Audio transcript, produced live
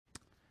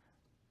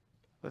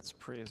Let's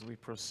pray as we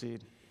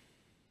proceed.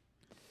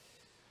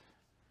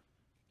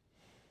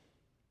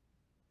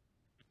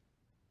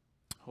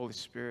 Holy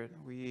Spirit,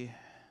 we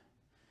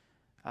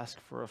ask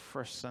for a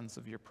fresh sense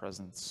of your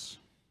presence.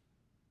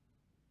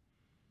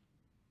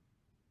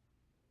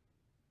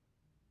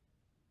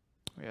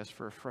 We ask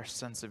for a fresh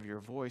sense of your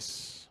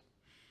voice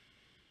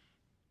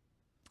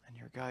and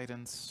your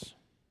guidance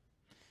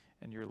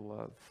and your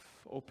love.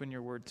 Open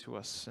your word to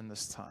us in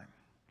this time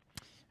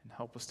and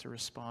help us to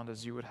respond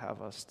as you would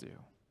have us do.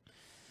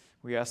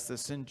 We ask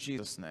this in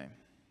Jesus' name.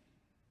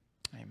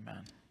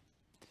 Amen.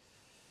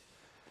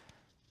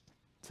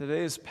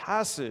 Today's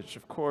passage,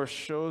 of course,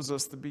 shows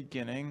us the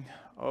beginning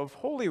of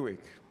Holy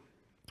Week,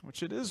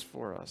 which it is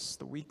for us,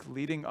 the week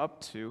leading up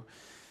to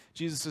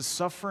Jesus'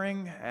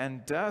 suffering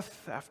and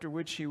death, after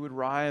which he would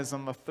rise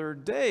on the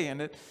third day.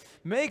 And it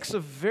makes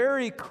a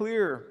very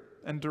clear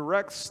and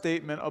direct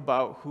statement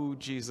about who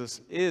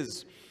Jesus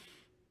is.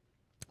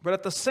 But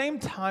at the same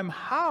time,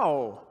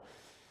 how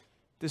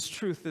this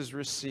truth is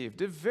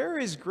received, it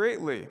varies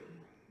greatly.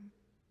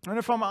 And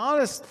if I'm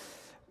honest,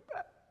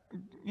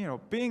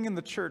 being in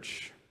the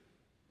church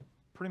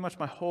pretty much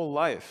my whole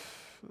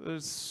life,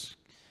 there's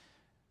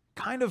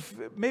kind of,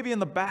 maybe in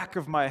the back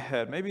of my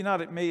head, maybe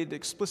not made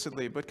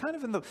explicitly, but kind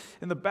of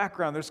in the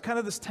background, there's kind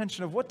of this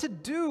tension of what to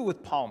do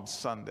with Palm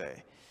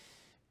Sunday.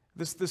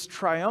 This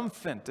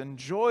triumphant and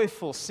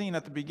joyful scene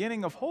at the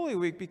beginning of Holy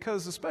Week,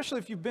 because especially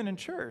if you've been in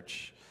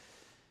church,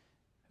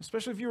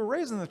 especially if you were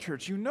raised in the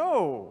church, you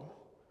know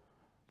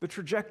the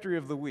trajectory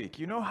of the week.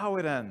 You know how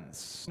it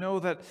ends. You know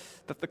that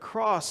the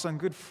cross on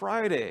Good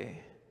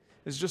Friday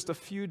is just a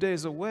few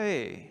days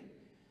away.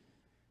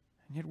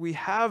 And yet we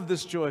have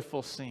this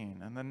joyful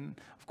scene. And then,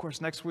 of course,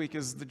 next week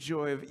is the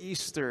joy of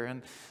Easter.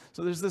 And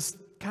so there's this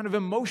kind of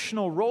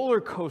emotional roller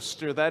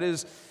coaster that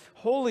is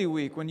Holy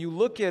Week when you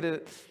look at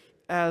it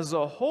as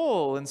a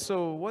whole. And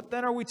so what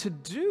then are we to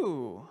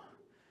do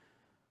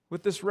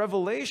with this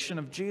revelation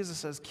of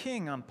Jesus as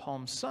King on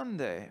Palm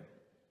Sunday?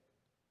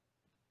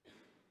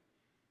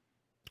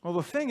 Well,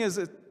 the thing is,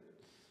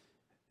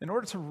 in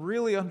order to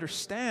really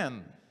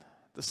understand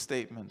the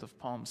statement of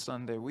Palm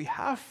Sunday, we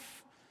have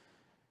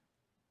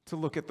to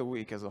look at the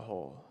week as a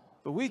whole.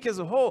 The week as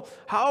a whole,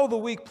 how the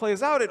week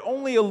plays out, it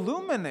only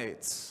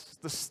illuminates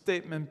the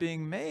statement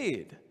being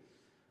made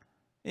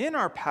in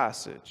our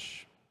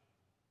passage.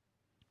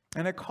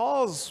 And it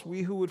calls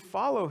we who would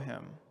follow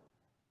him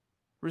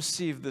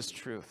receive this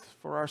truth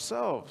for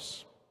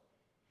ourselves.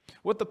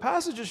 What the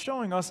passage is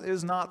showing us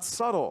is not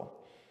subtle.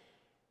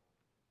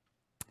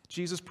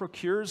 Jesus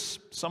procures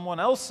someone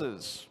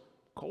else's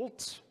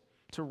colt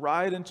to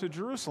ride into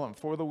Jerusalem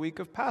for the week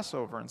of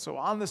Passover. And so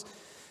on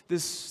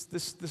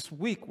this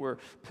week where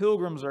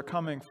pilgrims are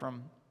coming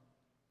from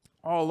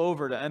all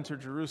over to enter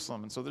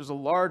Jerusalem, and so there's a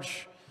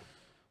large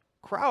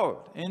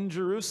crowd in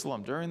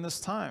Jerusalem during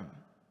this time.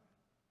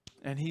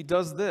 And he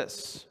does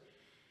this.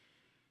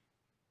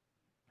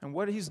 And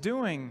what he's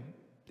doing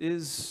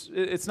is,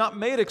 it's not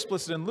made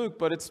explicit in Luke,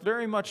 but it's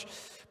very much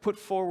put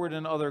forward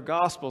in other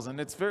Gospels. And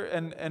it's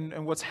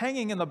and what's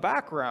hanging in the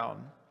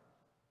background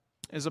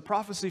is a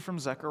prophecy from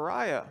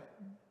Zechariah,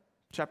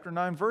 chapter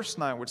 9, verse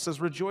 9, which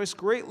says, "Rejoice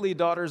greatly,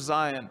 daughter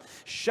Zion.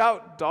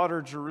 Shout,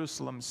 daughter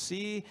Jerusalem.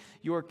 See,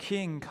 your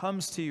king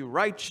comes to you,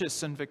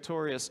 righteous and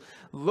victorious,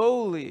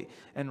 lowly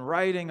and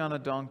riding on a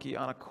donkey,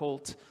 on a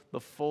colt, the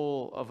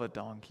foal of a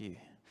donkey."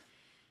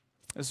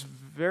 This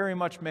very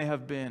much may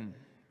have been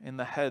in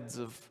the heads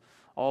of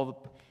all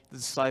the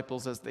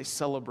disciples as they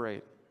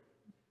celebrate,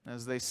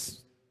 as they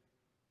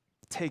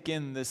take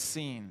in this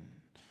scene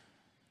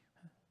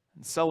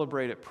and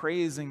celebrate it,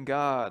 praising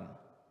God.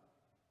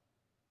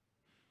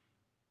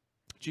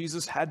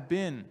 Jesus had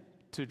been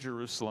to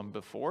Jerusalem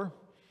before,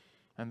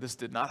 and this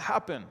did not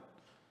happen.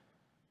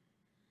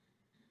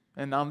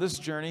 And on this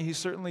journey, he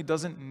certainly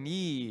doesn't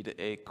need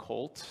a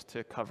colt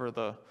to cover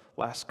the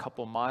last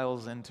couple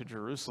miles into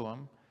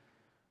Jerusalem.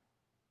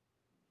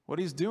 What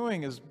he's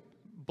doing is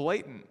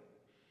blatant.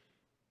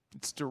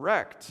 It's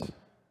direct.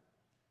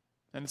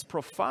 And it's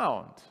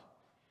profound.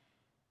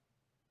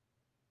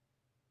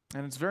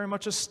 And it's very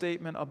much a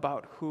statement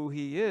about who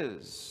he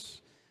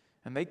is.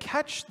 And they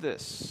catch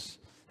this.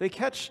 They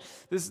catch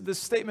this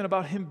statement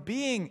about him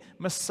being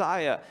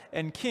Messiah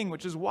and King,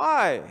 which is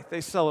why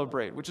they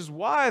celebrate, which is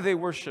why they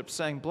worship,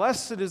 saying,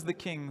 "Blessed is the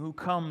King who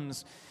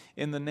comes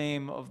in the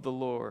name of the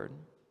Lord."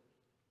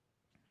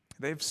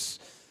 They've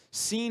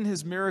seen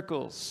his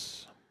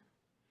miracles,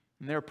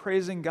 and they're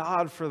praising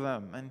God for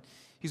them. And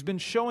he's been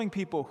showing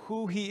people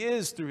who he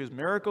is through his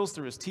miracles,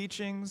 through his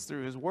teachings,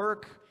 through his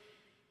work.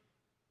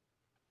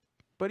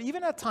 But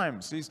even at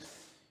times,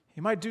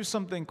 he might do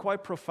something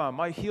quite profound,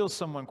 might heal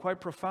someone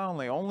quite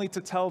profoundly, only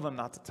to tell them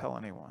not to tell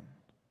anyone.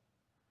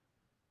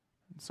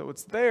 And so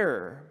it's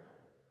there,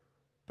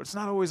 but it's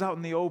not always out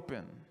in the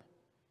open.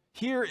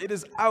 Here it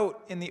is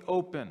out in the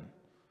open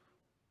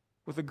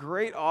with a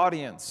great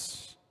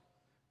audience.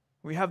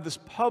 We have this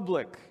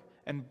public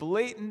and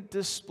blatant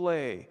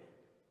display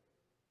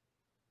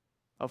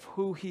of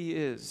who he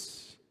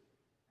is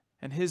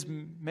and his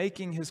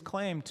making his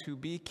claim to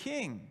be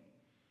king.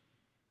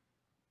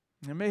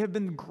 There may have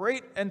been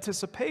great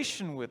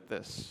anticipation with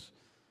this,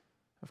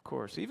 of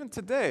course, even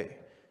today.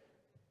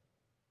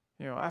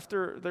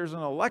 After there's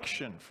an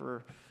election for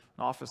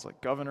an office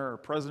like governor or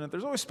president,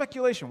 there's always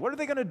speculation. What are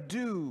they going to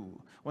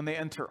do when they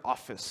enter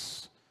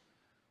office?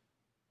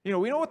 We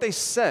know what they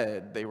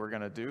said they were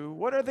going to do.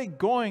 What are they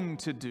going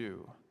to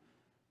do?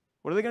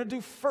 What are they going to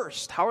do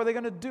first? How are they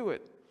going to do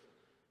it?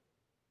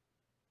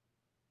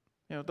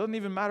 It doesn't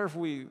even matter if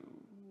we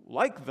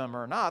like them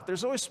or not.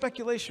 There's always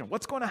speculation.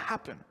 What's going to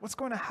happen? What's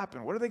going to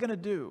happen? What are they going to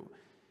do?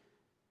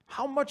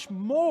 How much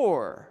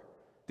more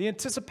the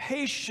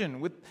anticipation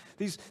with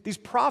these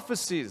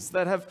prophecies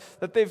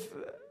that they've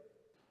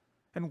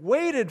and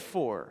waited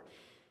for,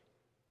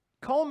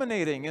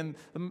 culminating in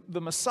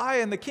the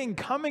Messiah and the King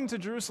coming to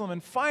Jerusalem,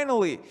 and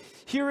finally,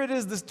 here it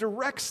is, this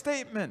direct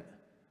statement.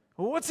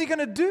 Well, what's he going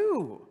to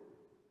do?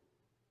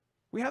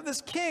 We have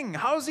this king.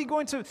 How is he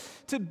going to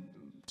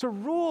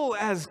rule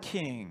as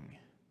king?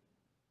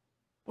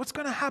 What's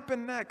going to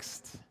happen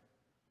next?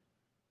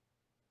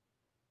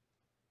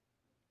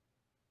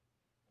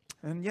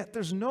 And yet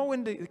there's no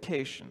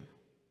indication.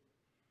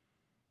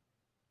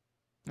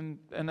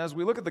 And as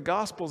we look at the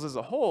Gospels as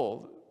a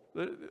whole,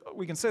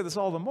 we can say this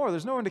all the more.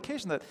 There's no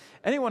indication that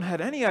anyone had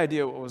any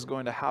idea what was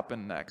going to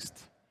happen next,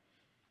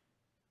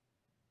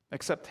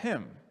 except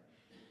him,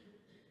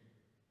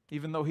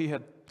 even though he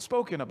had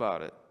spoken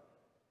about it.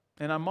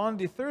 And on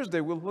Maundy Thursday,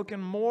 we'll look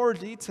in more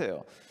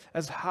detail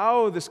as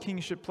how this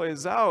kingship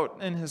plays out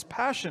in his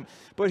passion.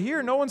 But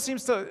here, no one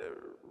seems to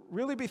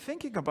really be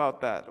thinking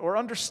about that or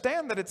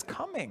understand that it's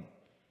coming.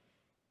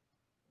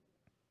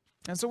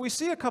 And so we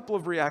see a couple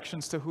of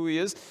reactions to who he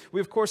is. We,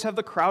 of course, have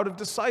the crowd of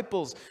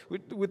disciples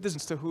with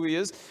this to who he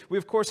is. We,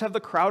 of course, have the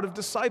crowd of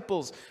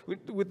disciples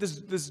with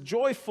this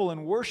joyful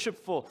and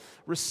worshipful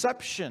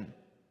reception,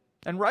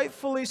 and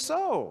rightfully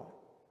so.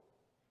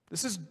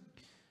 This is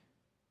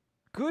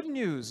good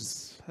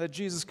news that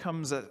Jesus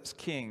comes as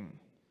king.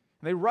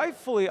 And they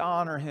rightfully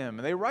honor him,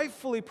 and they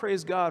rightfully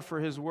praise God for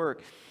his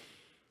work.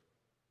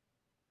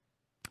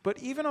 But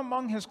even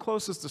among his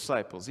closest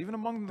disciples, even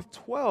among the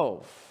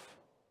 12,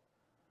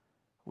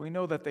 we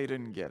know that they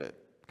didn't get it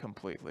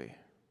completely.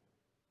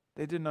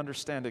 They didn't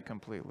understand it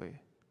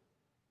completely.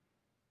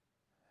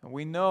 And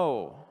we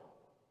know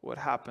what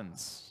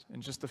happens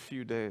in just a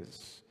few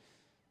days.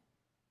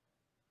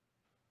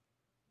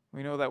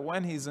 We know that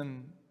when he's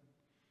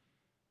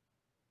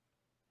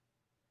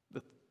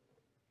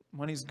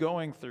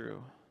going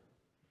through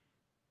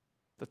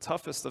the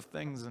toughest of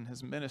things in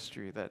his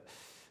ministry, that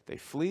they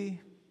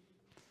flee,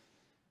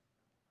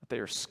 that they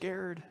are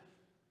scared.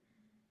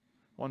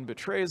 One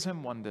betrays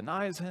him, one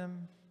denies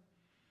him.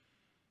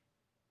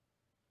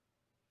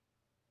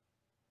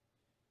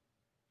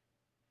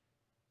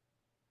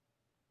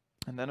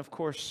 And then, of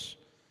course,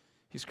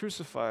 he's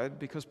crucified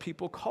because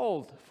people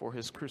called for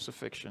his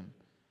crucifixion.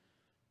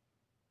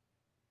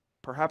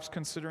 Perhaps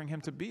considering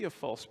him to be a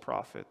false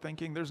prophet,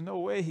 thinking there's no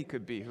way he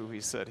could be who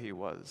he said he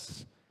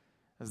was,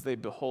 as they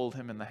behold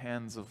him in the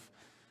hands of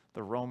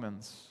the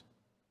Romans.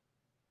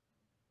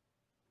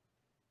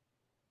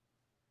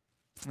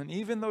 And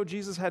even though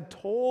Jesus had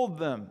told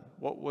them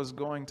what was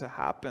going to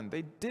happen,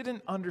 they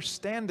didn't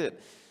understand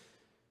it,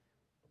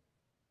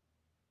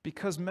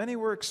 because many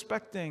were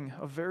expecting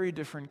a very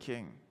different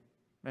king.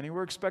 Many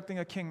were expecting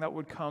a king that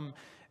would come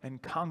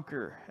and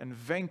conquer and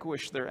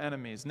vanquish their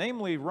enemies,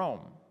 namely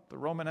Rome, the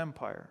Roman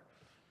Empire,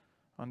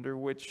 under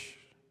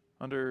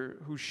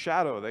whose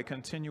shadow they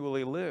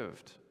continually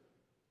lived.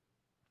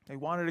 They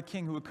wanted a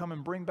king who would come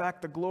and bring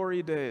back the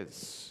glory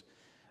days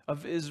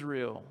of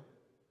Israel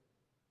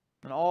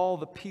and all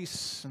the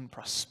peace and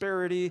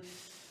prosperity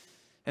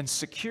and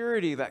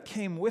security that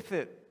came with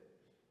it.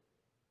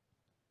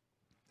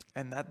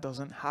 And that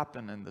doesn't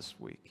happen in this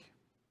week.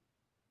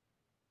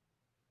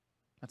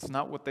 That's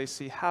not what they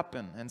see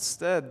happen.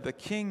 Instead, the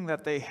king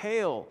that they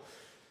hail,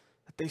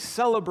 that they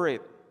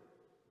celebrate,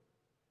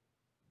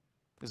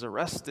 is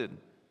arrested.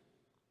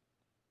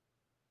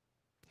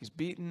 He's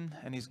beaten,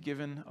 and he's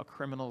given a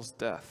criminal's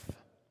death.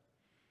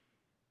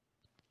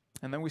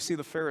 And then we see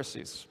the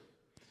Pharisees.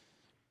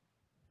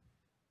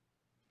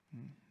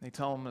 They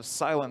tell him to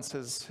silence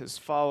his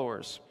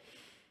followers.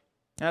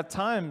 At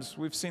times,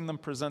 we've seen them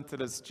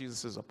presented as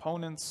Jesus'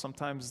 opponents.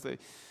 Sometimes they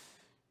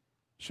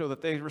show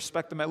that they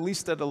respect him at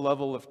least at a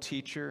level of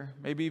teacher,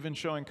 maybe even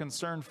showing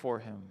concern for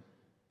him.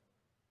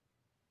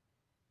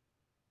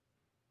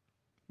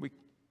 We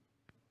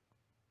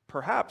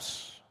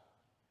perhaps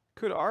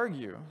could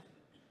argue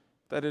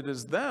that it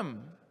is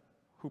them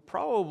who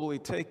probably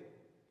take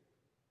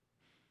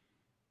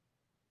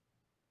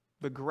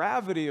the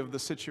gravity of the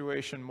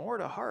situation more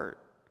to heart,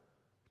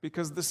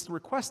 because this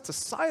request to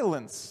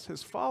silence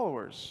his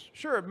followers,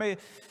 sure,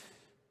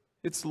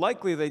 it's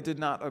likely they did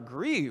not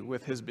agree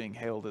with his being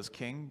hailed as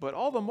king, but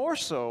all the more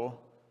so,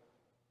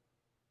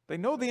 they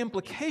know the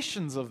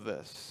implications of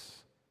this.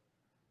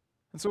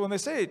 And so when they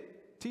say,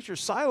 teacher,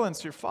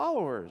 silence your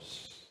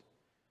followers,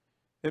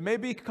 it may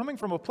be coming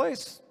from a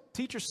place,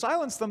 teacher,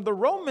 silence them, the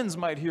Romans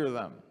might hear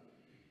them.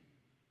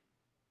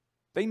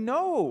 They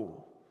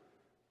know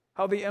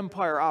how the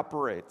empire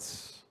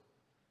operates.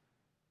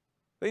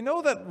 They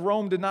know that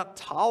Rome did not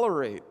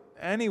tolerate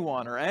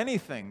anyone or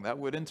anything that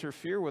would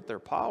interfere with their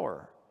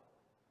power.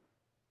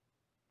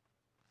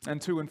 And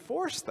to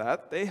enforce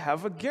that, they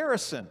have a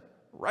garrison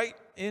right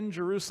in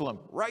Jerusalem,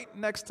 right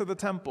next to the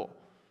temple.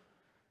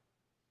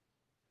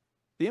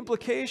 The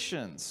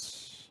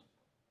implications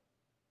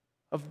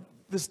of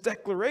this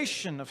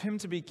declaration of him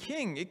to be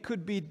king, it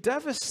could be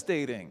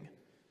devastating.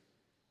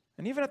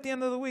 And even at the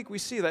end of the week, we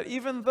see that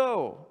even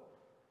though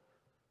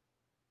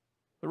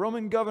the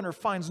Roman governor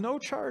finds no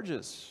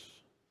charges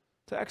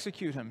to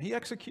execute him, he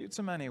executes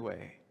him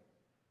anyway,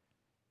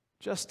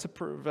 just to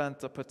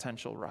prevent a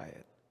potential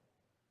riot,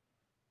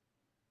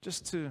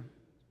 just to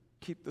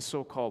keep the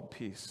so-called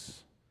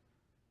peace.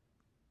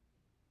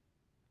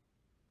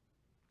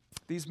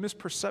 These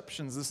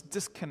misperceptions, this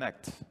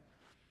disconnect,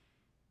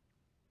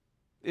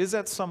 is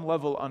at some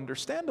level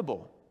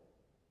understandable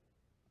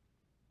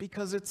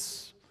because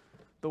it's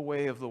the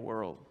way of the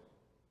world.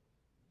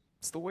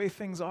 It's the way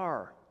things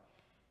are.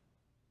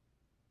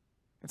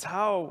 It's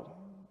how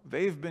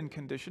they've been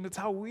conditioned. It's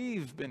how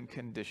we've been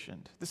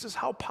conditioned. This is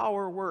how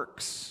power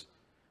works.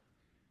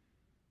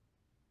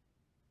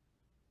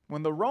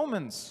 When the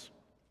Romans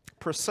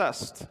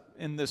processed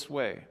in this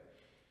way,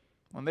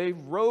 when they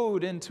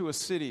rode into a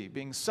city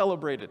being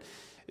celebrated,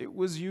 it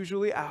was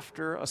usually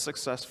after a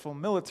successful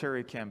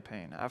military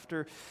campaign,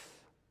 after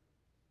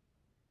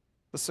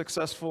the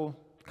successful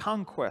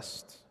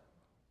conquest,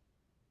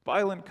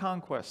 violent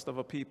conquest of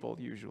a people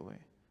usually.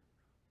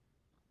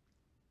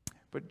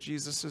 But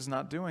Jesus is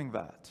not doing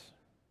that.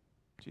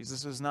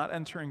 Jesus is not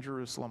entering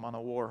Jerusalem on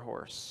a war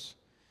horse.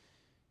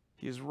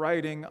 He is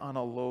riding on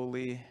a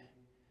lowly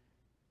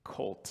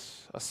colt,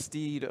 a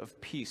steed of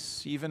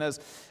peace. Even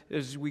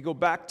as we go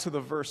back to the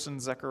verse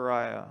in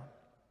Zechariah,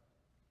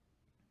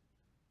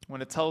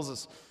 when it tells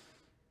us,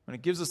 when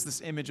it gives us this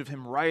image of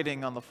him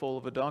riding on the foal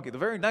of a donkey, the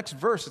very next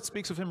verse, it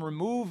speaks of him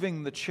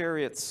removing the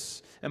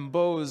chariots and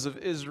bows of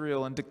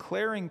Israel and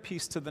declaring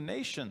peace to the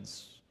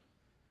nations.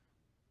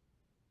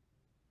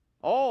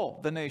 All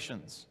the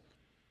nations.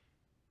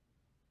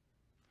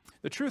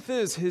 The truth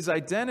is, his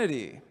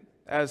identity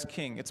as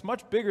king, it's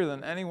much bigger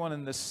than anyone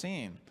in this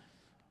scene,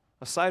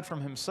 aside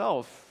from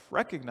himself,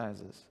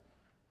 recognizes.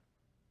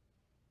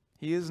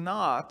 He is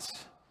not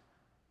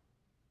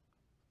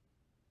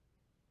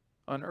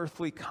an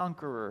earthly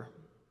conqueror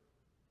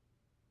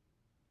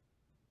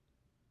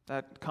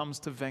that comes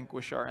to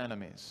vanquish our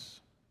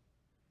enemies.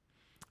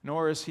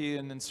 Nor is he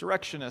an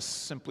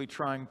insurrectionist simply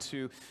trying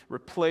to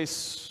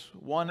replace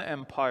one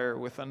empire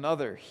with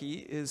another. He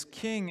is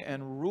king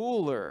and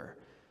ruler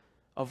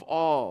of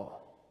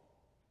all.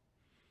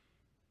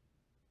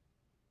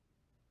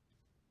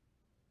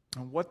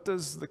 And what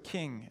does the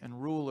king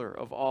and ruler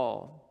of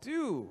all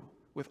do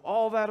with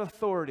all that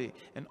authority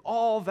and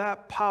all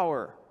that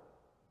power?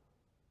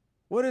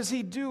 What does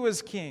he do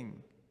as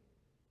king?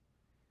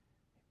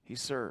 He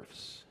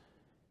serves.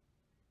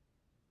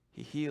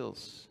 He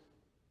heals.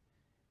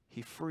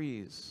 He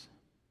frees.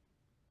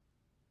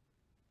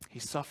 He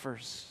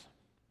suffers.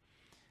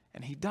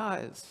 And he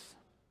dies.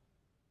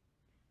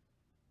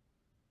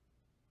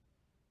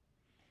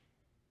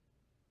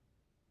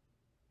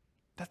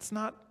 That's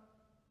not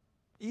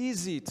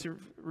easy to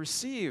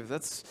receive.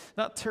 That's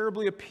not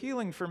terribly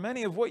appealing for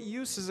many. Of what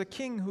use is a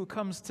king who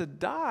comes to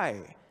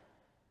die?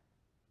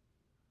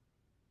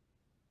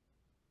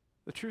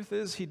 The truth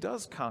is, he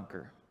does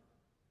conquer.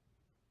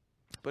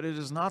 But it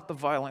is not the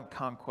violent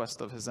conquest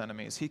of his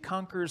enemies. He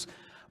conquers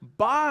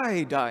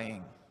by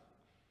dying,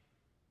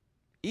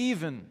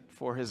 even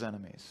for his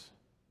enemies.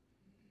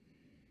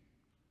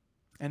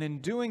 And in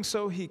doing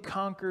so, he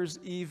conquers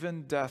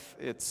even death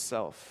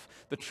itself.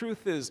 The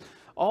truth is,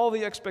 all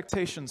the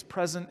expectations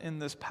present in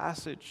this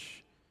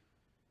passage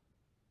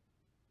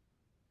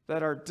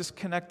that are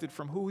disconnected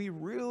from who he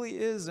really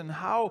is and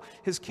how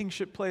his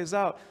kingship plays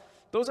out,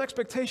 those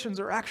expectations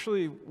are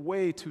actually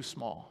way too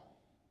small.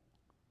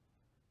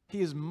 He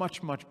is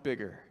much, much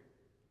bigger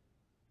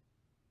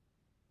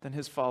than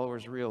his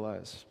followers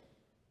realize.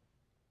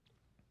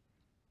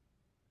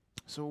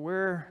 So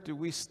where do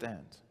we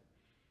stand?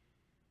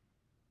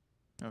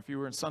 Now, if you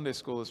were in Sunday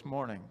school this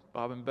morning,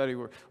 Bob and Betty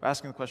were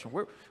asking the question,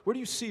 where do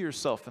you see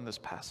yourself in this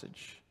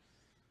passage?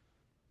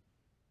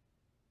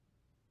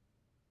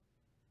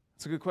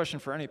 It's a good question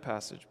for any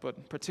passage,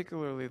 but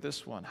particularly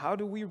this one. How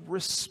do we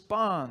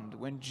respond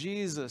when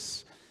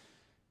Jesus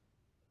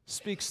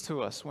speaks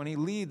to us, when he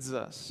leads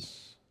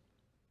us?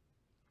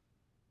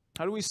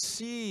 How do we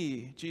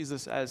see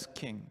Jesus as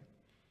king?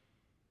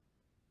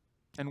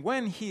 And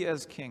when he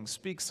as king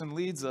speaks and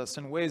leads us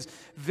in ways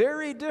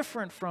very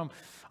different from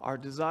our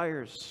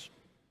desires,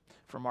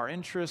 from our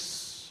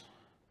interests,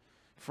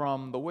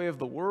 from the way of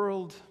the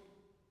world,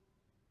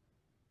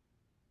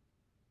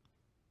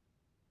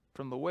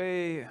 from the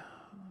way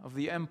of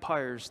the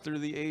empires through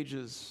the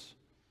ages,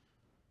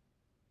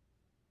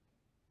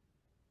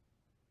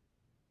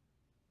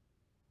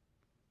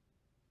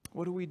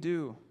 what do we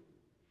do?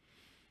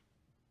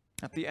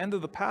 At the end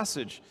of the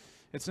passage,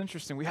 it's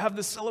interesting. We have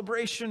this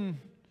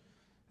celebration,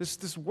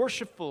 this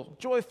worshipful,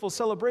 joyful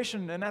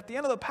celebration. And at the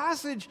end of the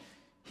passage,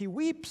 he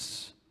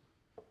weeps.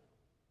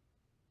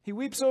 He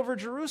weeps over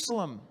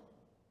Jerusalem.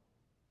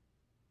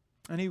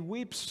 And he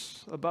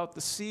weeps about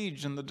the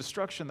siege and the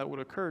destruction that would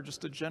occur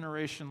just a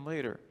generation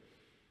later.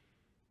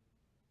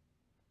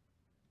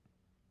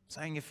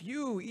 Saying, if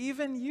you,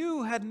 even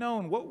you, had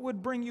known what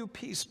would bring you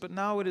peace, but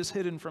now it is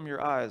hidden from your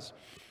eyes.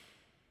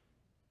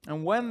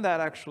 And when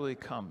that actually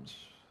comes,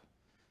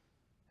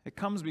 it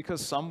comes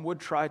because some would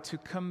try to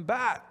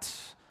combat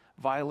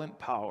violent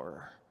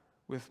power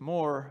with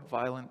more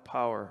violent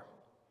power.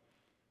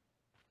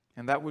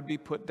 And that would be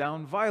put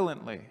down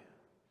violently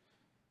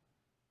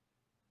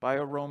by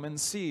a Roman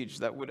siege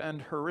that would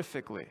end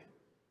horrifically,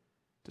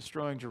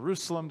 destroying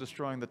Jerusalem,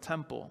 destroying the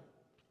temple,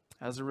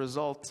 as a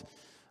result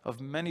of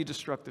many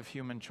destructive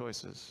human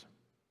choices.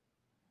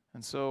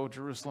 And so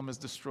Jerusalem is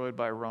destroyed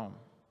by Rome.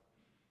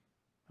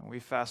 And we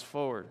fast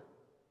forward,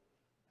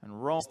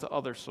 and Rome to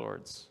other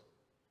swords,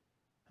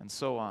 and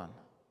so on,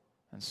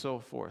 and so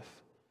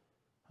forth.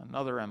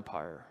 Another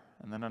empire,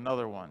 and then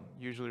another one,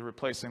 usually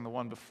replacing the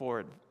one before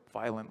it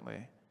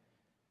violently,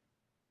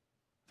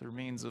 through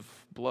means of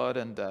blood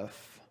and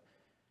death,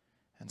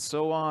 and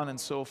so on and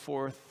so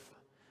forth,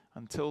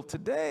 until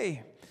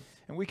today.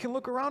 And we can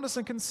look around us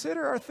and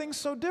consider, are things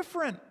so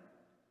different?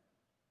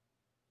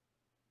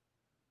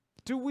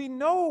 Do we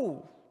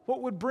know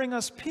what would bring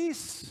us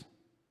peace?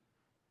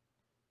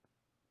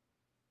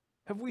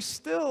 Have we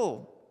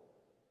still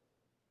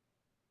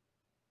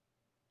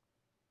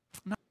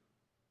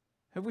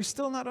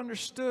not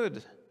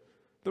understood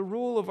the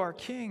rule of our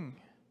King?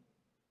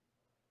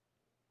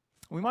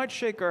 We might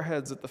shake our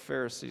heads at the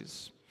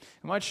Pharisees.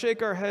 We might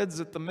shake our heads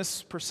at the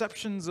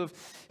misperceptions of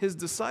his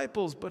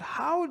disciples, but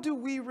how do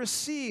we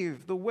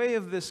receive the way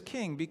of this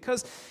King?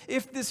 Because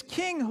if this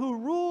King who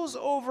rules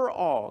over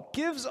all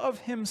gives of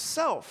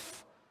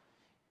himself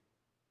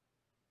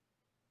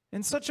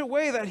in such a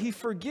way that he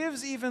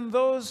forgives even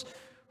those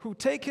who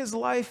take his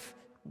life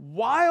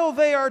while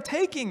they are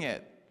taking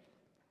it,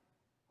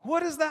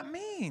 what does that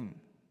mean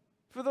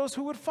for those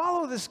who would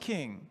follow this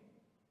King?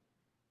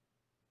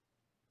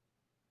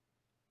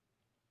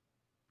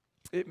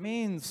 It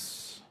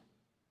means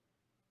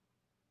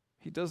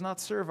he does not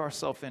serve our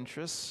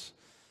self-interests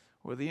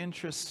or the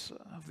interests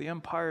of the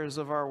empires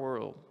of our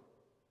world.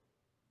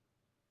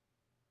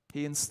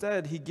 He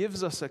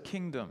gives us a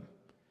kingdom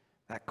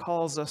that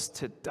calls us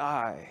to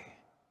die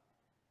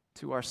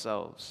to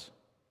ourselves.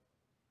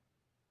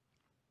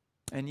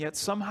 And yet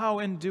somehow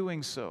in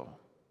doing so,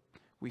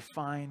 we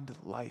find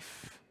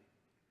life.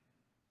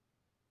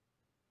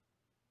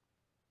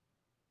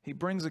 He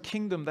brings a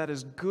kingdom that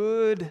is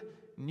good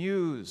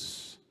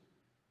news,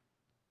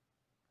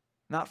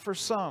 not for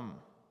some,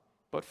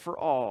 but for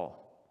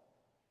all.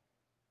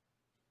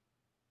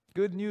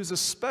 Good news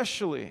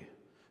especially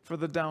for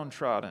the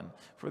downtrodden,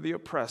 for the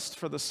oppressed,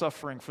 for the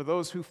suffering, for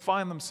those who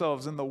find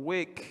themselves in the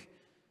wake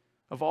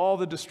of all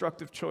the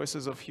destructive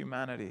choices of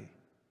humanity.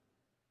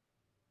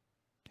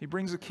 He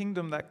brings a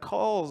kingdom that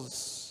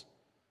calls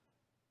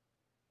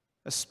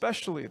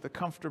especially the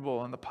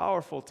comfortable and the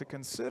powerful to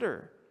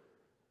consider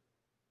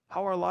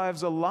how our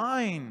lives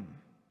align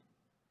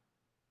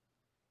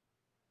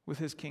with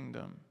his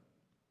kingdom.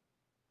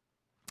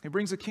 He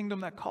brings a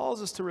kingdom that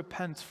calls us to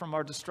repent from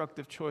our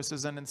destructive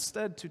choices and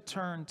instead to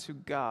turn to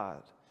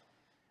God.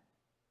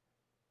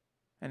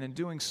 And in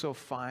doing so,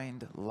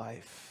 find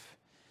life.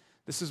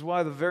 This is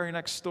why the very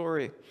next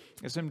story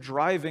is him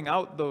driving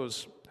out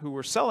those who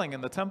were selling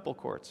in the temple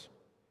courts.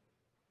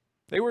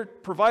 They were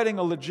providing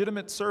a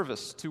legitimate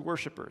service to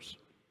worshipers.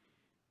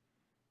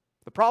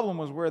 The problem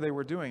was where they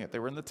were doing it. They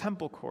were in the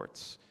temple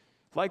courts,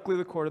 likely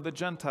the court of the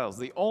Gentiles,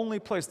 the only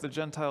place the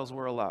Gentiles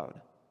were allowed,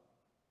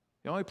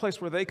 the only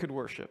place where they could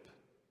worship.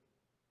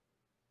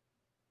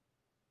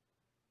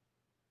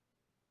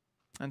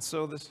 And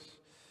so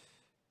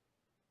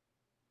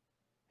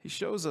he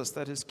shows us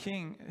that his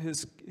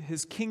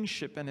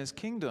kingship and his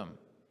kingdom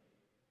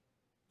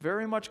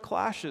very much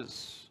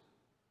clashes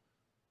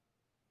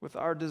with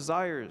our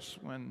desires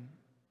when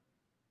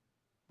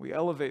we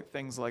elevate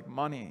things like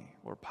money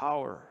or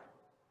power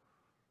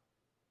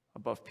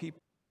above people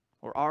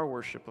or our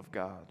worship of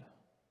God.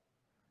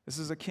 This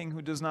is a king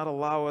who does not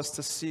allow us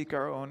to seek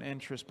our own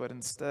interest, but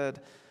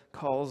instead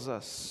calls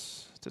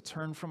us to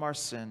turn from our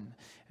sin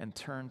and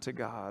turn to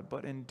God.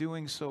 But in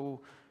doing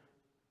so,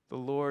 the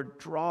Lord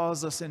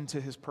draws us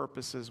into his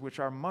purposes, which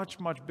are much,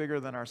 much bigger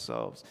than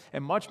ourselves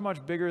and much,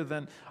 much bigger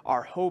than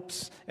our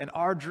hopes and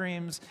our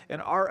dreams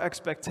and our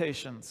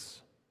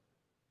expectations.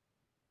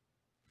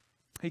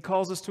 He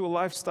calls us to a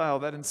lifestyle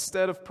that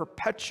instead of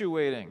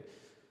perpetuating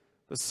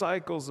the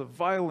cycles of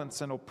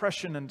violence and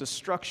oppression and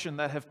destruction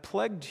that have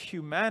plagued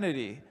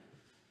humanity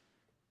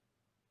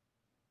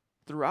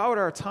throughout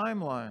our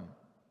timeline,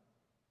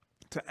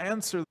 to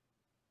answer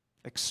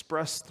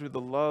expressed through the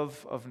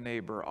love of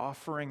neighbor,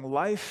 offering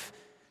life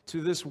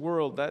to this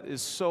world that is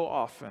so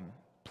often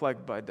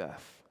plagued by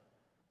death.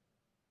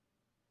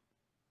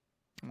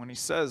 And when he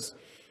says,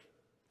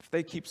 if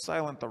they keep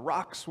silent, the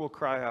rocks will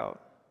cry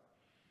out.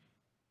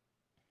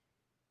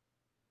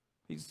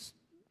 He's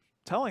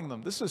telling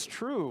them this is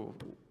true,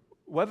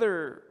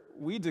 whether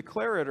we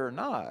declare it or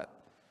not.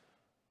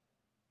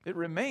 It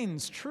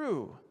remains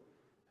true.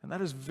 And that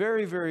is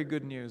very, very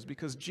good news,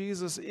 because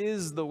Jesus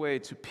is the way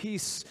to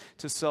peace,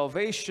 to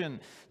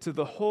salvation, to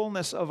the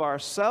wholeness of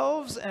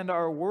ourselves and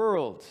our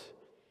world.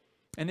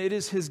 And it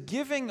is his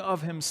giving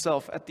of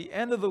himself at the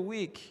end of the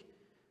week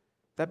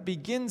that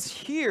begins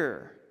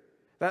here,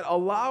 that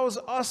allows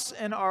us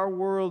and our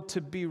world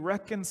to be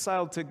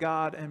reconciled to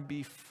God and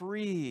be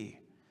free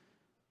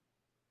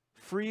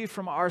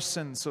from our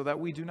sins, so that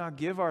we do not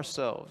give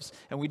ourselves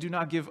and we do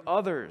not give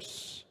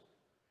others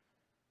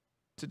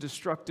to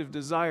destructive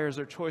desires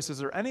or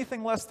choices or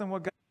anything less than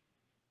what God.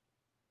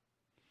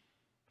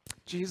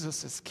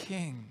 Jesus is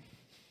King.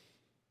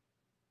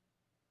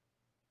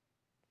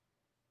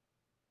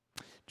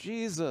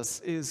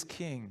 Jesus is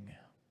King.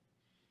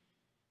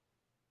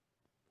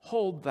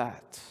 Hold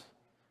that.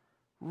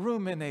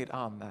 Ruminate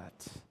on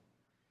that.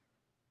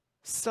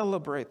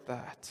 Celebrate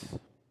that.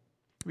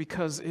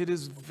 Because it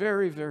is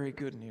very, very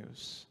good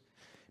news.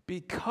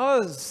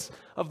 Because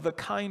of the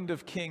kind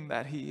of King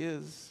that he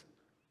is.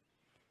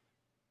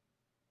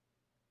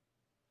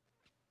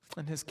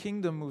 And his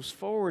kingdom moves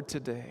forward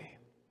today.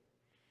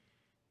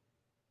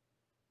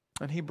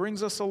 And he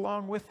brings us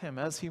along with him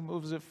as he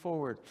moves it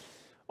forward.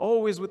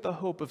 Always with the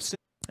hope of sin.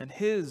 And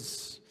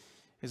his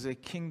is a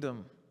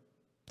kingdom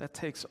that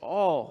takes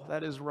all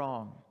that is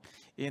wrong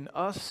in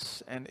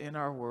us and in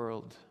our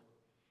world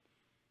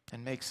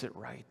and makes it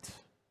right.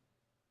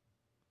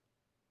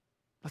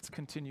 Let's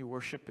continue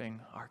worshiping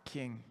our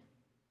King.